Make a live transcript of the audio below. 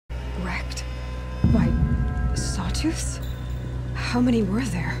Why, sawtooths? How many were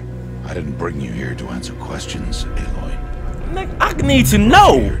there? I didn't bring you here to answer questions, Aloy. Nigga, I need to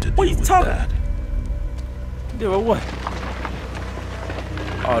know. What are you talking? That. Deal with what?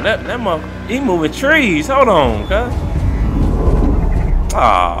 Oh, that mother, he moving trees. Hold on, cuz.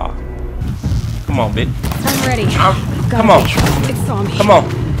 Ah, come on, bitch. I'm ready. Come on. It saw me. Come on.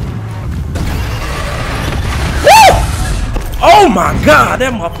 Woo! Oh my God,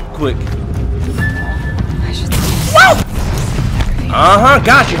 that motherfucker quick. I should. Woo!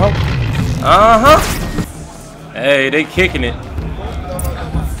 Got you, ho. Hey, they kicking it.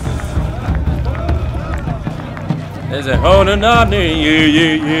 There's a holding on there,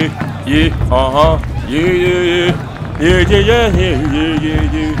 yeah. Yeah.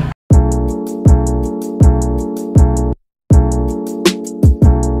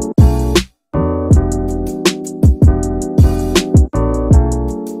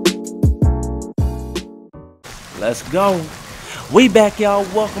 Let's go. We back, y'all.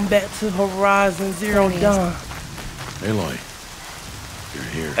 Welcome back to Horizon Zero Dawn. Aloy, you're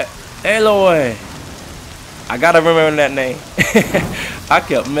here. Aloy. I gotta remember that name. I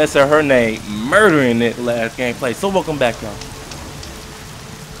kept messing her name, murdering it last gameplay. So welcome back, y'all.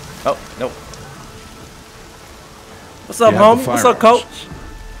 Oh, no. What's up, homie? What's up, coach?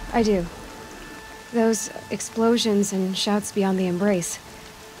 I do. Those explosions and shouts beyond the embrace.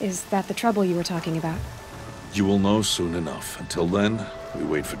 Is that the trouble you were talking about? You will know soon enough. Until then, we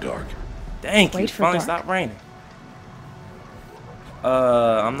wait for dark. Thank you. Wait for Finally dark. stopped raining.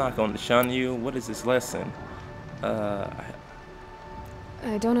 I'm not going to shun you. What is this lesson? I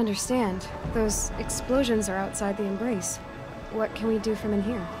don't understand. Those explosions are outside the embrace. What can we do from in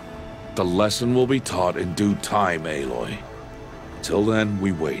here? The lesson will be taught in due time, Aloy. Till then,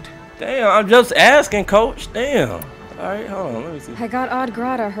 we wait. Damn, I'm just asking, coach. Damn. All right, hold on. Let me see. I got Odd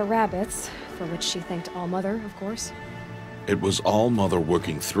Grata her rabbits, for which she thanked All-Mother, of course. It was All-Mother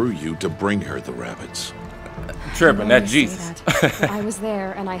working through you to bring her the rabbits. Tripping, that's Jesus. That. I was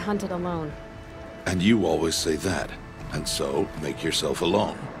there and I hunted alone. And you always say that. And so, make yourself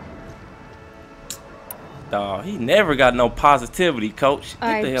alone. Dawg, he never got no positivity, coach.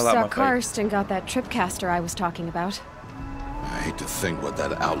 Get the hell out I of my saw face. Karst and got that tripcaster I was talking about. I hate to think what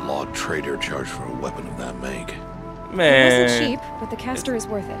that outlawed trader charged for a weapon of that make. Man. It wasn't cheap, but the caster is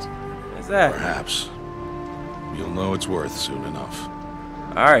worth it. Exactly. Perhaps. You'll know it's worth soon enough.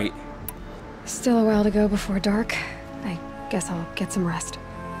 Alright. Still a while to go before dark. I guess I'll get some rest.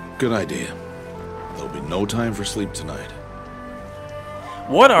 Good idea. There'll be no time for sleep tonight.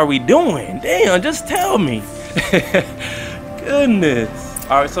 What are we doing? Damn, just tell me. Goodness.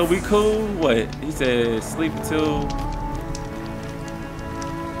 Alright, so we cool? What? He said sleep until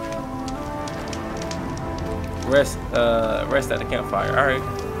rest at the campfire. Alright.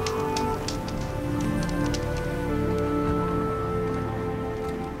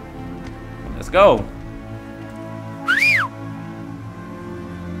 Let's go.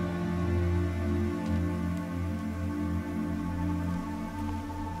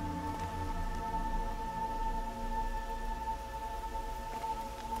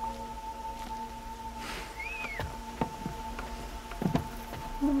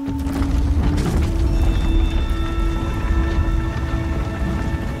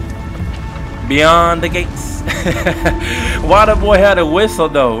 Beyond the gates. Why the boy had a whistle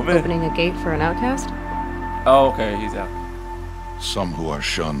though, man? Opening a gate for an outcast? Oh, okay, he's out. Some who are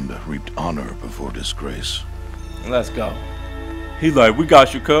shunned reaped honor before disgrace. Let's go. He's like, we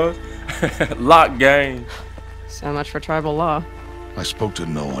got you, cuz. Lock game. So much for tribal law. I spoke to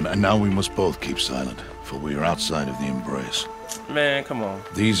no one, and now we must both keep silent, for we are outside of the embrace. Man, come on.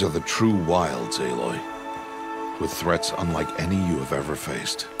 These are the true wilds, Aloy, with threats unlike any you have ever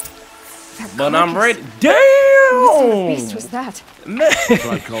faced. But I'm ready. Damn! What sort of beast was that? Man. The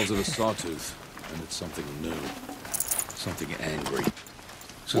tribe calls it a sawtooth, and it's something new, something angry.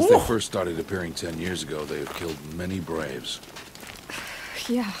 Since they first started appearing 10 years ago, they have killed many braves.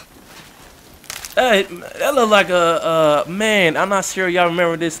 Yeah. Hey, that look like a man. I'm not sure y'all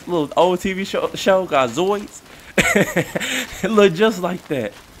remember this little old TV show called Zoids. It looked just like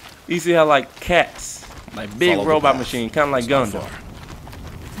that. You see how like cats, like big Follow robot the path. machine, kind of like It's not Gundam. far.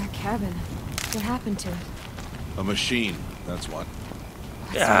 That cabin. What happened to it? A machine, that's what.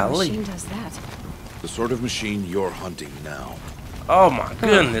 What Yeah, sort of Lee. machine does that? The sort of machine you're hunting now. Oh my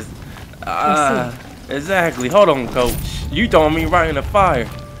goodness. Exactly. Hold on, coach. You throwing me right in the fire.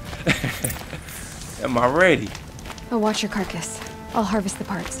 Am I ready? I'll watch your carcass. I'll harvest the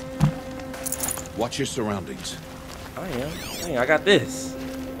parts. Watch your surroundings. I am. Hey, I got this.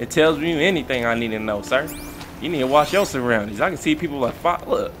 It tells me anything I need to know, sir. You need to watch your surroundings. I can see people like,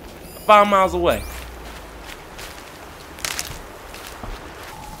 look. 5 miles away.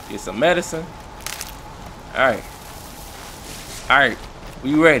 Get some medicine. Alright. Alright.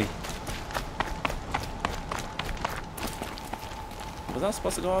 We ready. Was I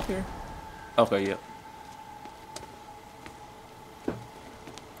supposed to go up here? Okay, yep.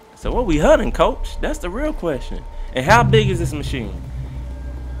 So what we hunting, coach? That's the real question. And how big is this machine?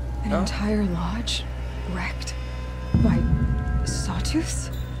 An entire lodge wrecked by sawtooths?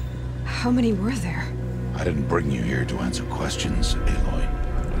 How many were there? I didn't bring you here to answer questions, Aloy.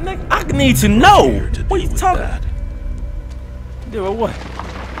 I need to know. What are you talking about? Dude, what?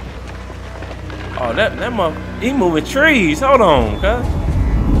 Oh, that mother, he moving trees. Hold on, cuz.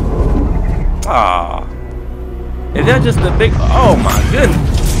 Ah, is that just the big? Oh my goodness,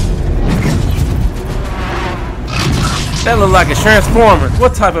 that look like a transformer.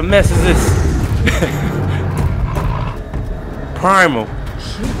 What type of mess is this? Primal.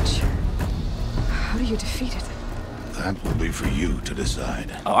 Huge. How do you defeat it? That will be for you to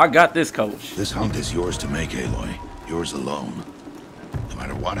decide. Oh, I got this, coach. This hunt is yours to make, Aloy. Yours alone. No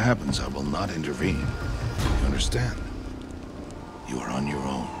matter what happens, I will not intervene. You understand? You are on your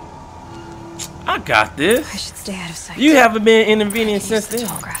own. I got this. I should stay out of sight. You haven't been intervening since the then.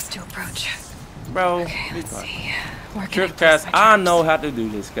 tall grass to approach. Bro, Okay, let's see. Where can Trip I cast, place my I traps? know how to do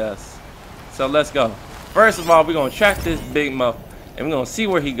this, Gus. So let's go. First of all, we're gonna track this big muff and we're gonna see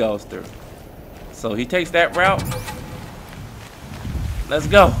where he goes through. So he takes that route. Let's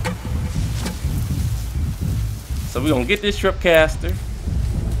go. So we're gonna get this trip caster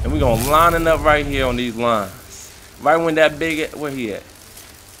and we're gonna line it up right here on these lines. Right when that big, where he at?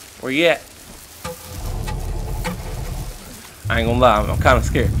 Where he at? I ain't gonna lie, I'm kind of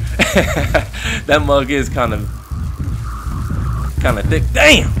scared. That mug is kind of thick.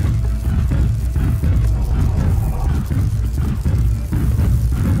 Damn!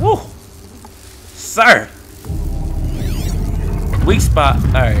 Woo! Sir! Weak spot.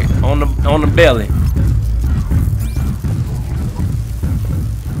 Alright, on the belly.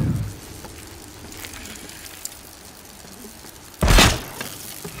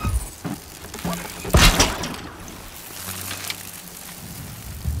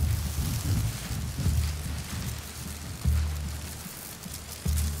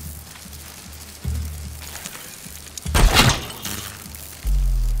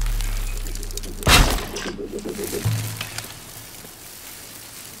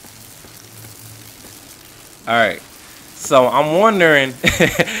 Alright, so I'm wondering,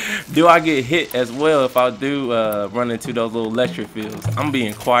 do I get hit as well if I do run into those little electric fields? I'm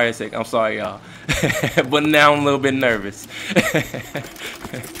being quiet a sec. I'm sorry, y'all. But now I'm a little bit nervous.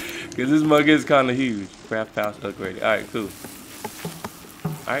 Because this mug is kind of huge. Craft pouch upgraded. Alright, cool.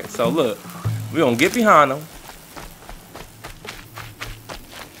 Alright, so look. We're going to get behind him.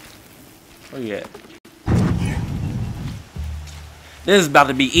 Where you at? This is about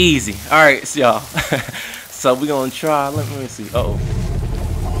to be easy. Alright, so y'all. So we're gonna try. Let me see. Uh oh.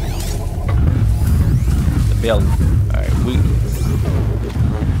 The belly. Alright, weakness.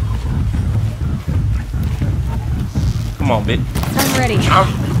 Come on, bitch. I'm ready.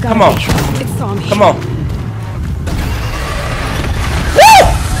 Come on. It's on me. Come on. Woo!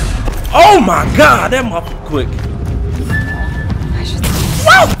 Oh my god, that motherfucker quick. I should.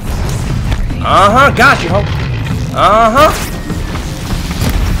 Woo! Uh-huh, got you, ho. Uh-huh.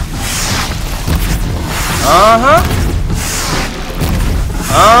 Uh-huh.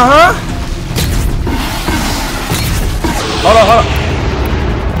 Uh-huh. Hold on.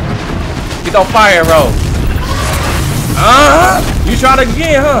 Get on fire, bro. Uh-huh. You tried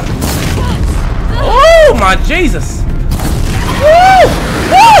again, huh? Oh, my Jesus. Woo!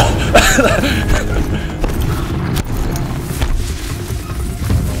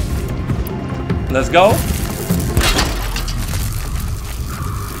 Woo! Let's go.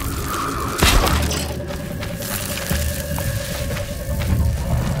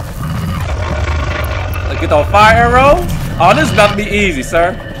 Get on fire arrow. Oh, this is about to be easy,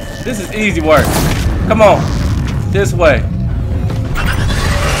 sir. This is easy work. Come on. This way.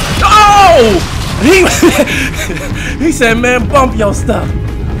 Oh! He said, man, bump your stuff.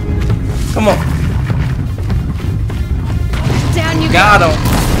 Come on. Down you Got him.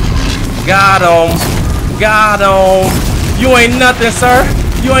 Got him. Got him. You ain't nothing, sir.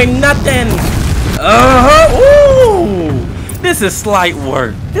 You ain't nothing. Uh-huh. Ooh. This is slight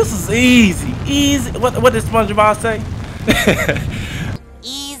work. This is easy. Easy. What did SpongeBob say?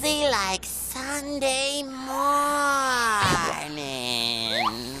 Easy like Sunday morning.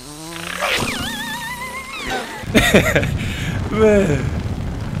 Man.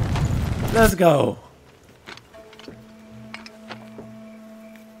 Let's go.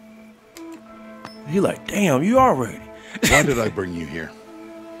 He like, damn, you already. Why did I bring you here?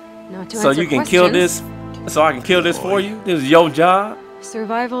 Not to So answer you can questions. kill this. So I can kill this for you. This is your job.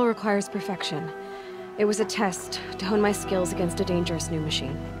 Survival requires perfection. It was a test to hone my skills against a dangerous new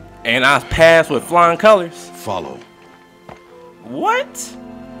machine. And I passed with flying colors. Follow. What?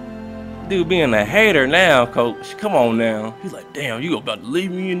 Dude being a hater now, coach. Come on now. He's like, damn, you about to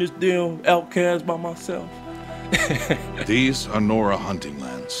leave me in this damn outcast by myself. These are Nora hunting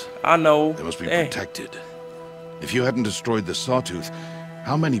lands. I know. They must be Dang. protected. If you hadn't destroyed the Sawtooth,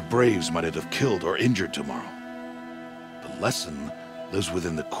 how many Braves might it have killed or injured tomorrow? The lesson lives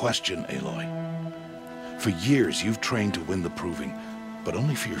within the question, Aloy. For years, you've trained to win the proving, but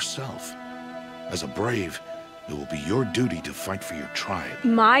only for yourself. As a Brave, it will be your duty to fight for your tribe.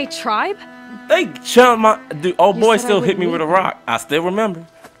 My tribe? They chunked my dude. Old You boy said I still hit wouldn't me with a need rock. I still remember.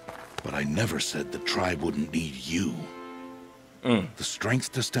 But I never said the tribe wouldn't need you. The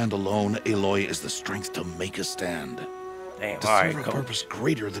strength to stand alone, Aloy, is the strength to make a stand. Damn. To All right, serve a coach. purpose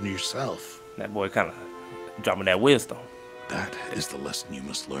greater than yourself. That boy kind of dropping that wisdom. That is the lesson you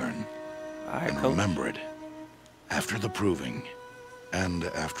must learn. All right, And coach. remember it. After the proving, and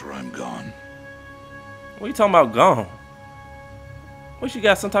after I'm gone. What you talking about? Gone? What, you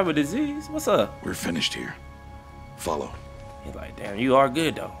got some type of disease? What's up? We're finished here. Follow. He's like, damn, you are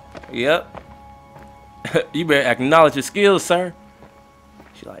good though. Yep. You better acknowledge your skills, sir.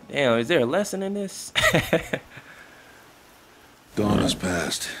 She's like, damn, is there a lesson in this? Dawn has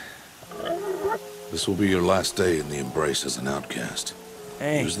passed. This will be your last day in the Embrace as an outcast.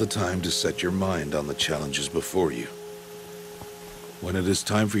 Dang. Use the time to set your mind on the challenges before you. When it is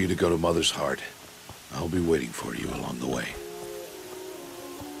time for you to go to Mother's Heart, I'll be waiting for you along the way.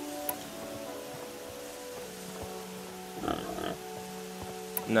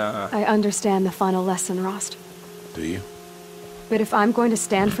 Nah. I understand the final lesson, Rost. Do you? But if I'm going to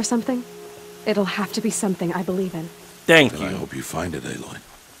stand for something, it'll have to be something I believe in. Thank And I you. hope you find it, Aloy.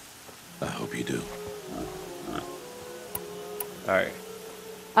 I hope you do. All right.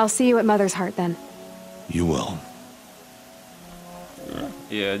 I'll see you at Mother's Heart then. You will.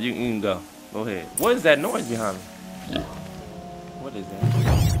 Yeah, you can go. Go ahead. What is that noise behind me? What is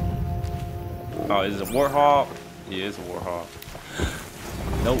that? Oh, is it a warthog? Yeah, it's a warthog.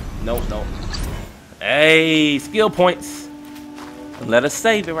 Nope, nope, nope. Hey, skill points. Let us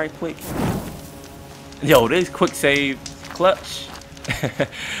save it right quick. Yo, this quick save clutch.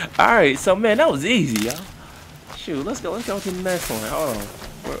 All right, so man, that was easy, y'all. Shoot, let's go to the next one. Hold on.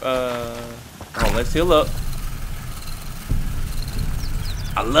 Hold on, let's heal up.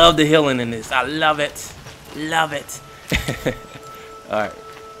 I love the healing in this. I love it. Love it. Alright.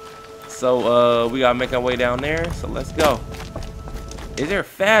 So we gotta make our way down there. So let's go. Is there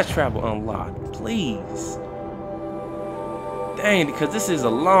fast travel unlocked? Please. Dang, because this is a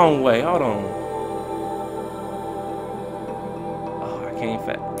long way. Hold on. Oh, I can't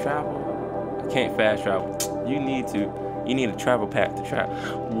fast travel. I can't fast travel. You need a travel pack to travel.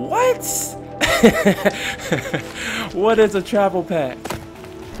 What? What is a travel pack?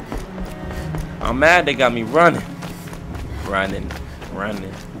 I'm mad they got me running. Running.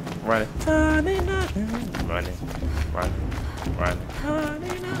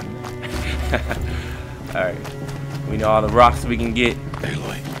 Alright. We know all the rocks we can get.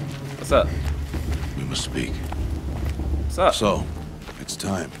 Aloy, What's up? we must speak. What's up? So, it's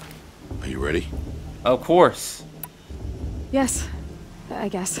time. Are you ready? Of course. Yes, I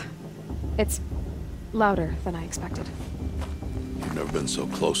guess. It's louder than I expected. You've never been so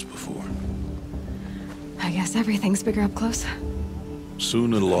close before. I guess everything's bigger up close.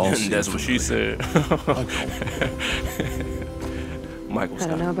 Soon it'll all seem That's what she familiar. said. Michael I Scott.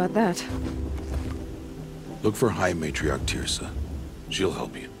 don't know about that. Look for High Matriarch Tirsa. She'll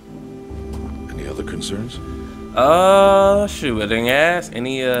help you. Any other concerns? Shoot, I didn't ask.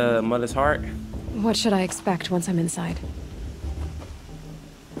 Any, Mother's Heart? What should I expect once I'm inside?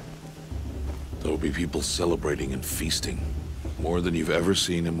 There will be people celebrating and feasting. More than you've ever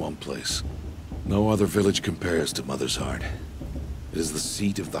seen in one place. No other village compares to Mother's Heart. It is the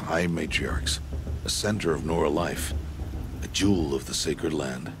seat of the High Matriarchs, a center of Nora life, a jewel of the sacred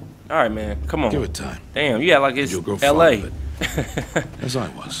land. All right, man. Come on. Give it time. Damn, you act like it's You'll grow fond L.A. of it. As I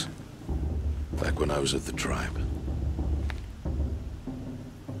was. Back when I was at the tribe.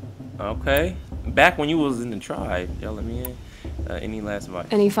 Okay. Back when you was in the tribe, y'all let me in. Any last advice?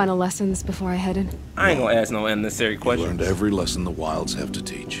 Any final lessons before I head in? I ain't gonna ask no unnecessary You questions. learned every lesson the wilds have to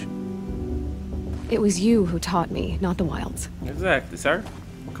teach. It was you who taught me, not the wilds. Exactly, sir.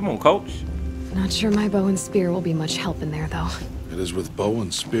 Come on, coach. Not sure my bow and spear will be much help in there, though. It is with bow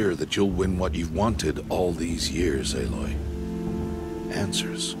and spear that you'll win what you've wanted all these years, Aloy.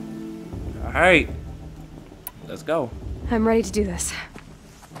 Answers. All Alright. Let's go. I'm ready to do this.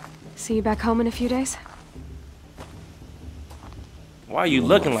 See you back home in a few days? Why are you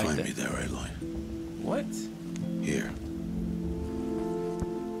looking like Find that? me there, Aloy. What? Here.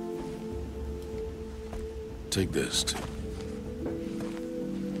 Take this too.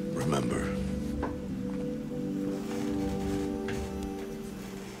 Remember.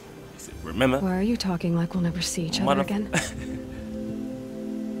 Remember? Why are you talking like we'll never see each other again?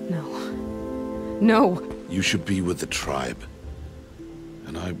 No. No! You should be with the tribe.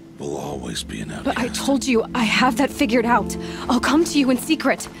 And I will always be an outcast. But I told you, I have that figured out. I'll come to you in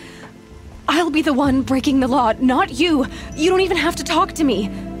secret. I'll be the one breaking the law, not you. You don't even have to talk to me.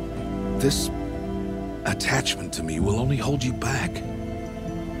 This attachment to me will only hold you back.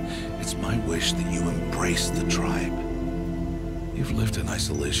 It's my wish that you embrace the tribe. You've lived in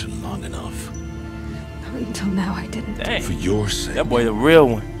isolation long enough. Until now, I didn't. Dang. For your sake, That boy the real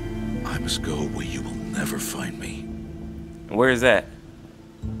one. I must go where you will never find me. Where is that?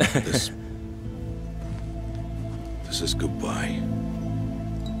 This is goodbye.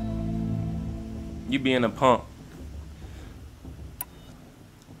 You being a punk.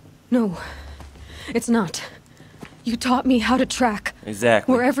 No, it's not. You taught me how to track.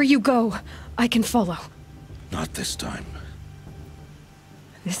 Exactly. Wherever you go, I can follow. Not this time.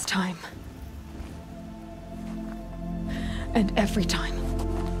 This time. And every time.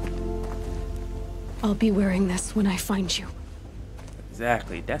 I'll be wearing this when I find you.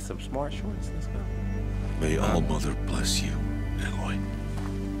 Exactly. That's some smart shorts. Let's go. May All Mother bless you, Aloy.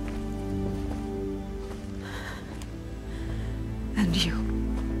 And you.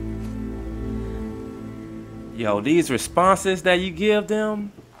 Yo, these responses that you give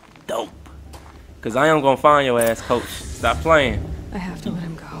them, dope. Cause I am gonna find your ass, coach. Stop playing. I have to let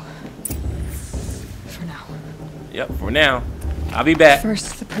him go. For now. Yep, for now. I'll be back.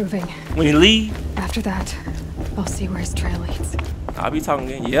 First, the proving. When you leave, After that, I'll see where his trail leads. I'll be talking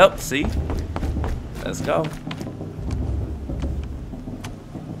again. Yep, see? Let's go.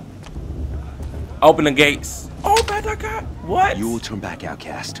 Open the gates. Open the gate. What? You will turn back,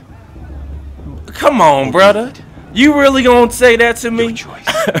 outcast. Come on, brother. You really gonna say that to me? Your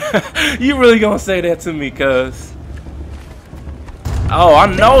choice. You really gonna say that to me, cuz? Oh, I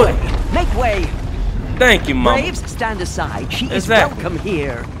know it. Make way! Thank you, Mom. Braves, stand aside. She is Exactly. welcome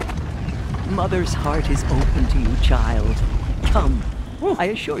here. Mother's heart is open to you, child. Come. I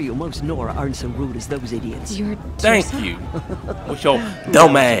assure you, most Nora aren't so rude as those idiots. You're Thank Tirsa? you. What's your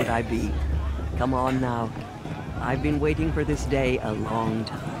dumb Who else would ass? I be? Come on now. I've been waiting for this day a long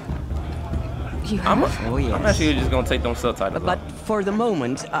time. You I'm have? Oh, yes. actually just gonna take them subtitles But off. for the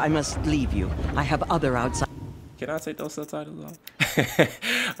moment, I must leave you. I have other outside. Can I take those subtitles off?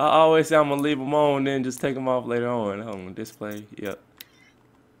 I always say I'm gonna leave them on and then just take them off later on. Hold on, display. Yep.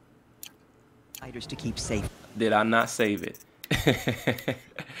 Outsiders to keep safe. Did I not save it?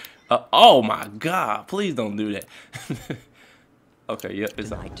 Oh my God! Please don't do that. Okay. Yep.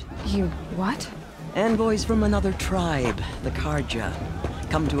 It's on. Tonight. You what? Envoys from another tribe, the Karja,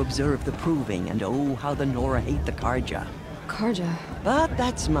 come to observe the proving, and oh, how the Nora hate the Karja. Karja. But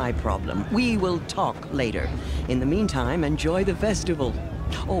that's my problem. We will talk later. In the meantime, enjoy the festival.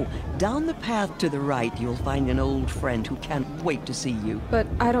 Oh, down the path to the right, you'll find an old friend who can't wait to see you. But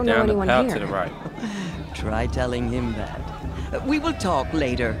I don't know Down the anyone path here. to the right. Try telling him that. We will talk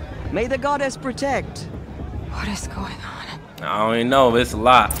later. May the goddess protect. What is going on? I don't even know, but it's a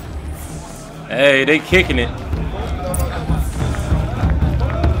lot. Hey, they kicking it.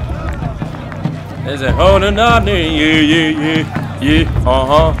 There's a holding on there, yeah,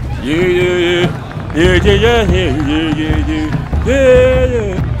 uh-huh, yeah,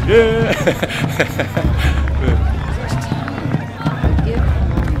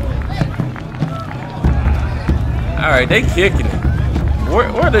 All right, they kicking it.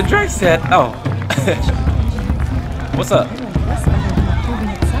 Where the drinks at? Oh. What's up?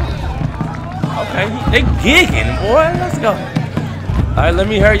 Okay, they gigging, boy. Let's go. All right, let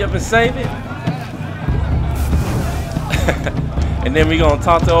me hurry up and save it. And then we gonna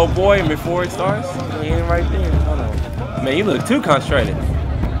talk to old boy before it starts. He ain't right there. Hold on. Man, you look too concentrated.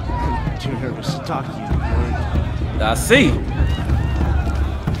 Too nervous to talk to you. I see.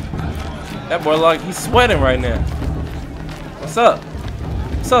 That boy like he's sweating right now. What's up?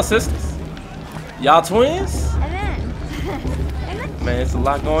 What's up, sisters? Y'all twins? Man, it's a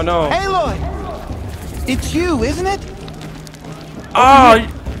lot going on. Aloy! It's you, isn't it? Oh,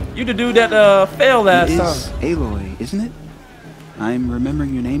 you the dude that failed last It time. is Aloy, isn't it? I'm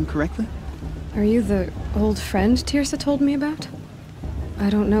remembering your name correctly? Are you the old friend Tirsa told me about? I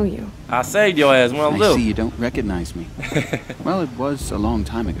don't know you. I saved your ass when I was I little. see you don't recognize me. Well, it was a long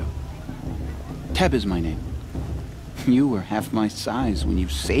time ago. Teb is my name. You were half my size when you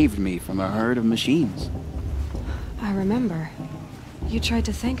saved me from a herd of machines. I remember. You tried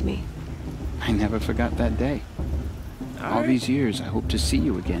to thank me. I never forgot that day. All these years, I hope to see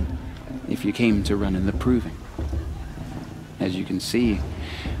you again, if you came to run in the proving. As you can see,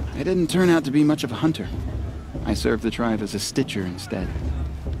 I didn't turn out to be much of a hunter. I served the tribe as a stitcher instead.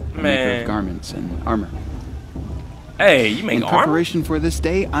 A maker of garments and armor. Hey, you make In armor? preparation for this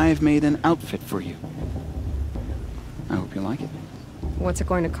day, I've made an outfit for you. I hope you like it. What's it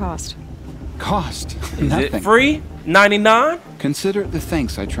going to cost? Cost? Is Nothing. it free? 99? Consider it the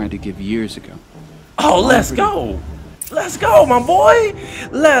thanks I tried to give years ago. Oh, let's go. Let's go, my boy.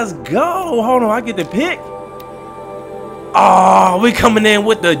 Let's go. Hold on, I get the pick. Oh, we coming in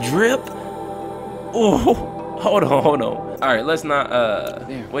with the drip. Oh, hold on. All right, let's not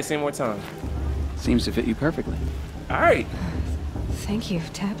waste any more time. Seems to fit you perfectly. All right. Thank you,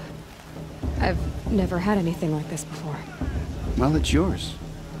 Teb. I've never had anything like this before. Well, it's yours.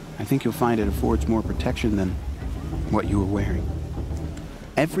 I think you'll find it affords more protection than what you were wearing.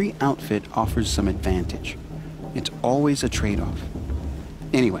 Every outfit offers some advantage. It's always a trade-off.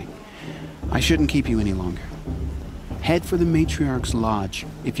 Anyway, I shouldn't keep you any longer. Head for the Matriarch's Lodge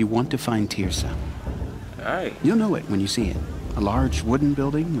if you want to find Tirsa. Alright. You'll know it when you see it. A large wooden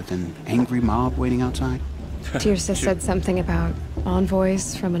building with an angry mob waiting outside. Tirsa said something about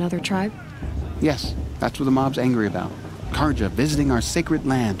envoys from another tribe? Yes, that's what the mob's angry about. Karja visiting our sacred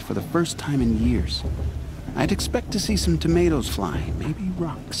land for the first time in years. I'd expect to see some tomatoes fly, maybe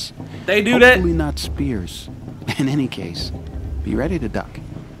rocks. They do that? Hopefully not spears. In any case, be ready to duck.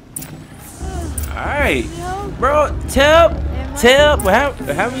 Alright. Bro, Teb,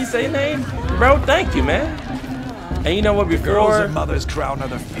 how you say your name? Bro, thank you, man. And you know what, Girls before... and mothers crown are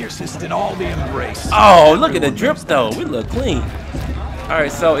the fiercest in all the embrace. Oh, look at the drip, though. We look clean.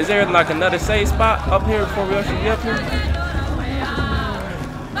 Alright, so is there like another save spot up here before we actually get up here?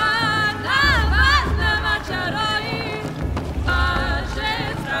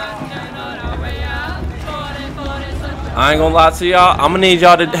 I ain't gonna lie to y'all. I'm gonna need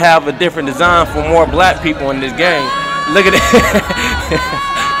y'all to have a different design for more black people in this game. Look at it.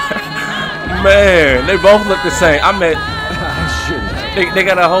 Man, they both look the same. I mean, they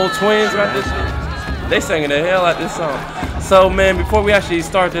got a whole twins right this shit. They singing the hell out this song. So man, before we actually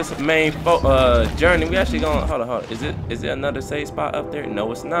start this main journey, we actually gonna hold on. Is it another save spot up there?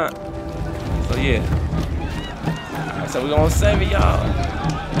 No, it's not. So yeah. Alright, so we're gonna save it, y'all.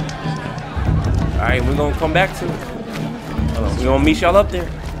 Alright, we're gonna come back to it. We're gonna meet y'all up there.